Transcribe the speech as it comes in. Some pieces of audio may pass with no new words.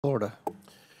Florida.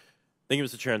 Thank you,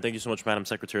 Mr. Chair, and thank you so much, Madam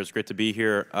Secretary. It's great to be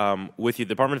here with you. The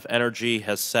Department of Energy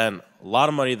has sent a lot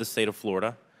of money to the state of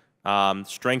Florida,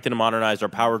 strengthen and modernize our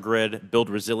power grid,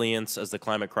 build resilience as the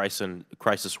climate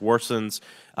crisis worsens,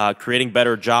 creating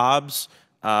better jobs,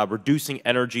 reducing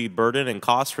energy burden and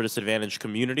costs for disadvantaged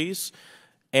communities.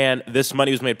 And this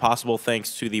money was made possible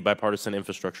thanks to the bipartisan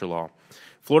infrastructure law.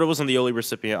 Florida wasn't the only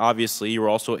recipient. Obviously, you were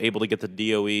also able to get the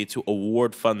DOE to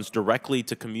award funds directly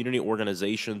to community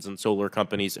organizations and solar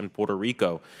companies in Puerto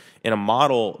Rico in a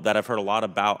model that I've heard a lot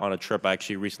about on a trip I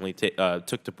actually recently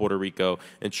took to Puerto Rico,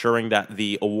 ensuring that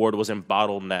the award wasn't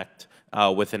bottlenecked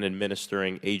with an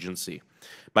administering agency.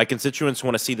 My constituents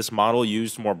want to see this model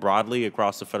used more broadly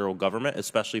across the federal government,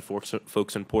 especially for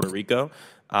folks in Puerto Rico,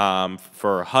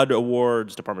 for HUD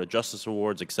awards, Department of Justice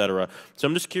awards, et cetera. So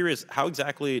I'm just curious, how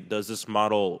exactly does this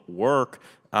model work,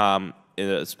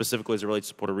 specifically as it relates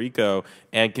to Puerto Rico?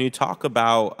 And can you talk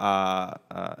about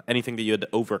anything that you had to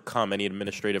overcome, any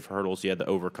administrative hurdles you had to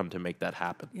overcome to make that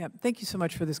happen? Yeah, thank you so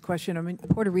much for this question. I mean,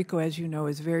 Puerto Rico, as you know,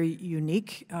 is very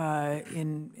unique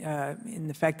in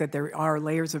the fact that there are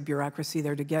layers of bureaucracy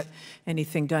there to get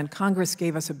anything done. Congress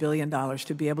gave us $1 billion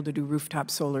to be able to do rooftop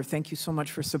solar. Thank you so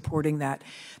much for supporting that.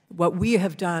 What we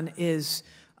have done is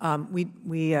we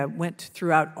went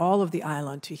throughout all of the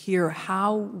island to hear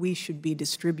how we should be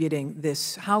distributing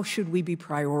this, how should we be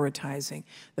prioritizing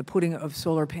the putting of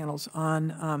solar panels on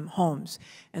homes.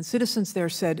 And citizens there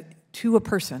said to a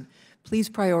person, please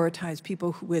prioritize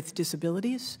people with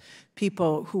disabilities,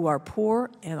 people who are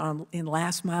poor and in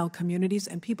last-mile communities,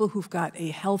 and people who've got a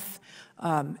health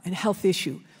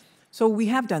issue. So we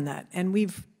have done that, and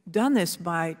we've done this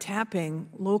by tapping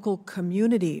local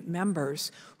community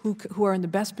members who are in the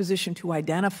best position to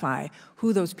identify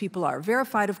who those people are.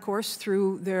 Verified, of course,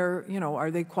 through their, are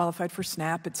they qualified for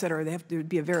SNAP, et cetera. They have to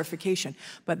be a verification.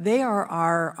 But they are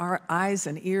our eyes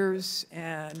and ears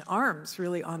and arms,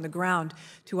 really, on the ground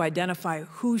to identify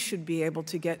who should be able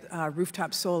to get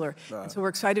rooftop solar. And so we're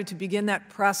excited to begin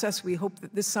that process. We hope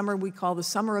that this summer we call the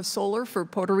Summer of Solar for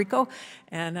Puerto Rico,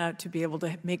 and to be able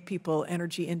to make people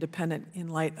energy independent in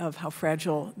light of how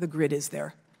fragile the grid is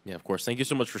there. Yeah, of course. Thank you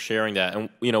so much for sharing that. And,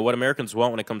 what Americans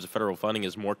want when it comes to federal funding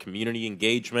is more community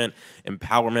engagement,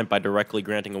 empowerment by directly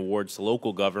granting awards to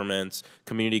local governments,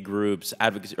 community groups,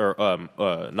 advocacy, or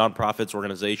nonprofits,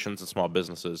 organizations, and small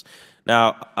businesses.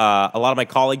 Now, a lot of my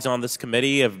colleagues on this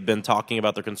committee have been talking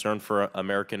about their concern for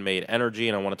American-made energy,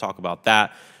 and I want to talk about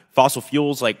that. Fossil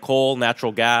fuels like coal,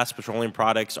 natural gas, petroleum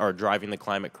products are driving the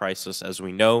climate crisis, as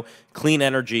we know. Clean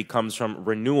energy comes from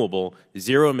renewable,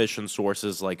 zero-emission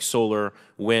sources like solar,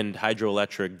 wind,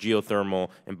 hydroelectric, geothermal,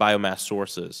 and biomass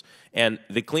sources. And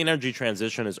the clean energy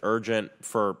transition is urgent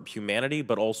for humanity,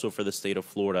 but also for the state of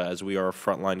Florida, as we are a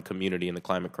frontline community in the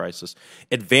climate crisis.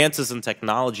 Advances in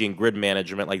technology and grid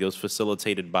management, like those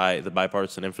facilitated by the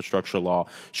bipartisan infrastructure law,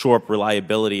 shore up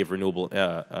reliability of renewable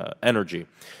energy.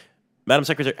 Madam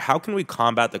Secretary, how can we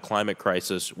combat the climate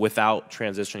crisis without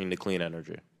transitioning to clean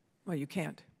energy? Well, you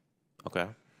can't. Okay.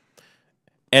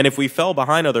 And if we fell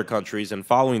behind other countries in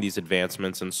following these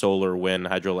advancements in solar, wind,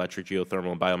 hydroelectric,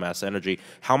 geothermal, and biomass energy,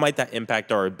 how might that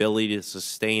impact our ability to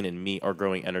sustain and meet our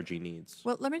growing energy needs?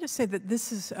 Well, let me just say that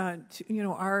this is,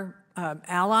 our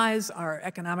allies, our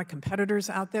economic competitors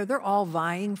out there, they're all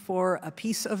vying for a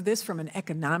piece of this from an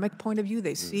economic point of view.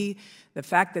 They see the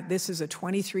fact that this is a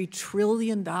 $23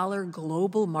 trillion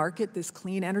global market, this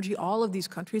clean energy. All of these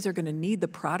countries are going to need the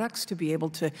products to be able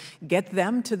to get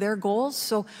them to their goals.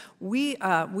 So we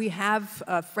have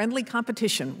friendly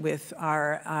competition with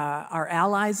our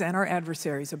allies and our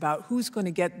adversaries about who's going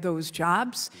to get those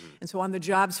jobs. And so on the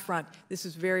jobs front, this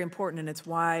is very important, and it's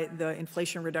why the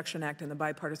Inflation Reduction Act and the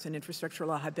bipartisan infrastructure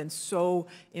law have been so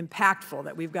impactful,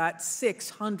 that we've got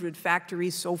 600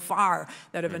 factories so far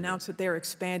that have announced that they're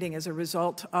expanding as a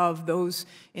result of those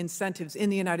incentives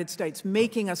in the United States,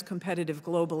 making us competitive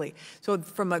globally. So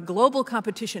from a global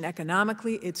competition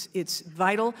economically, it's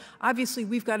vital. Obviously,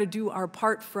 we've got to do our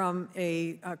part from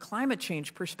a climate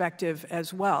change perspective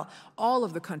as well. All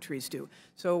of the countries do.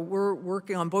 So we're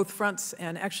working on both fronts,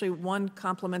 and actually one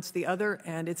complements the other,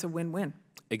 and it's a win-win.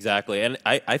 Exactly, and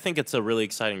I think it's a really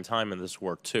exciting time in this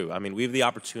work, too. I mean, we have the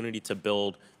opportunity to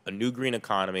build a new green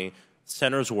economy,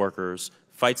 centers workers,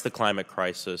 fights the climate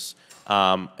crisis,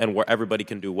 and where everybody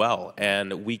can do well.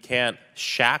 And we can't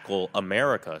shackle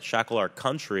America, shackle our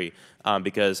country,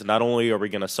 because not only are we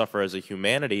going to suffer as a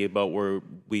humanity, but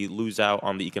we lose out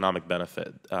on the economic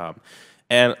benefit.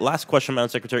 And last question, Madam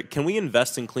Secretary, can we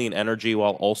invest in clean energy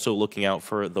while also looking out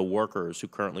for the workers who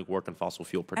currently work in fossil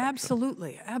fuel production?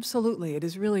 Absolutely, absolutely. It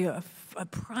is really a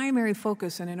primary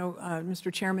focus, and I know,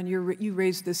 Mr. Chairman, you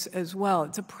raised this as well.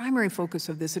 It's a primary focus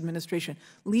of this administration.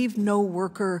 Leave no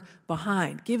worker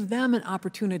behind. Give them an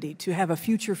opportunity to have a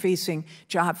future-facing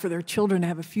job, for their children to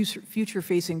have a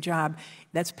future-facing job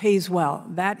that pays well.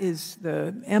 That is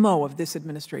the MO of this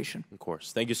administration. Of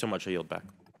course. Thank you so much. I yield back.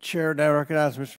 Chair now recognizes Mr.